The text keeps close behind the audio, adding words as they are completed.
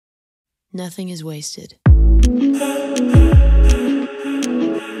Nothing is wasted.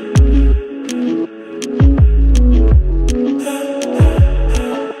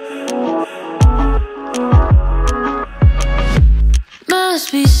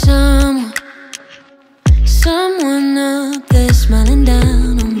 Must be someone up there smiling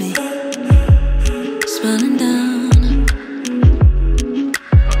down on me, smiling down.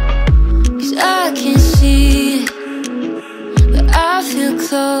 'Cause I can't see it, but I feel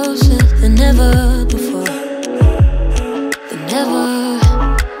closer than ever before, than ever.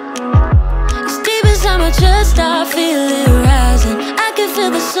 It's deep inside my chest, I feel it rising. I can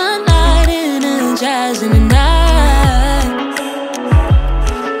feel the sunlight energizing, and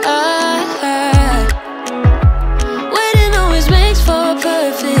waiting always makes for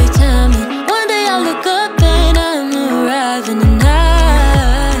perfect timing. One day I'll look up and I'm arriving, and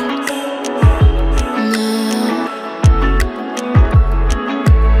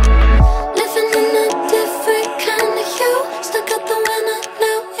living in a different kind of hue. Stuck out the winter,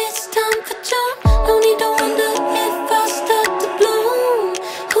 now it's time for June. No need to wonder if I'll start to bloom.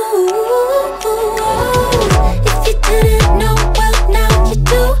 Ooh-ooh-ooh-woah. If you didn't know, well now you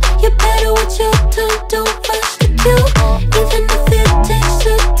do. You better watch your tongue, don't rush the cue. Even if it takes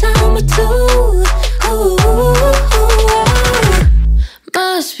a time or two. Ooh-ooh-ooh-woah.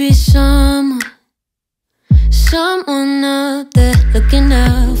 Must be someone up there looking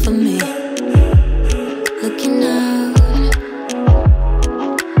out for me, looking out.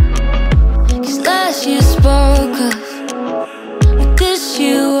 'Cause last year spoke us, but this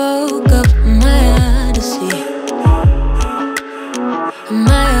year woke up in my Odyssey, in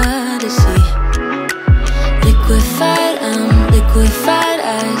my Odyssey. Liquefied, I'm liquefied. I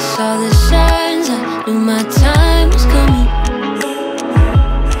saw the signs, I knew my time was coming,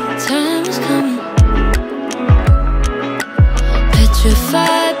 time was coming.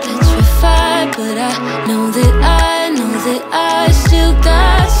 Petrified, petrified, but I know that I still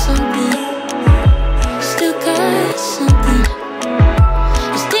got something, still got something.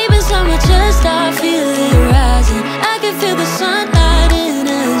 It's deep inside my chest, I feel it rising. I can feel the sunlight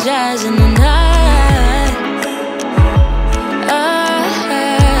energizing, and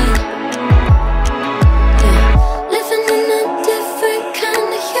living in a different kind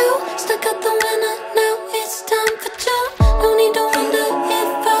of hue. Stuck out the winter, now it's time for June. No need to wonder if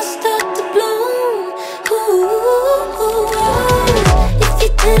I'll start to bloom. Ooh-ooh-ooh-woah. If you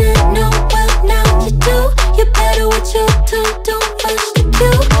didn't know, well now you do. You better watch your tongue, don't rush the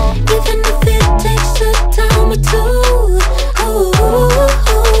cue. Even if it takes a time or two.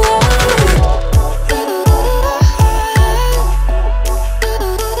 Ooh-ooh-ooh-woah.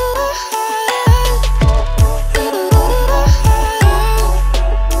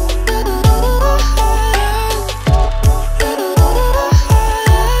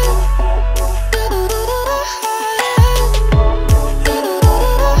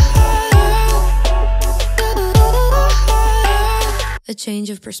 A change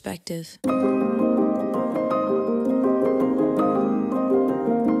of perspective.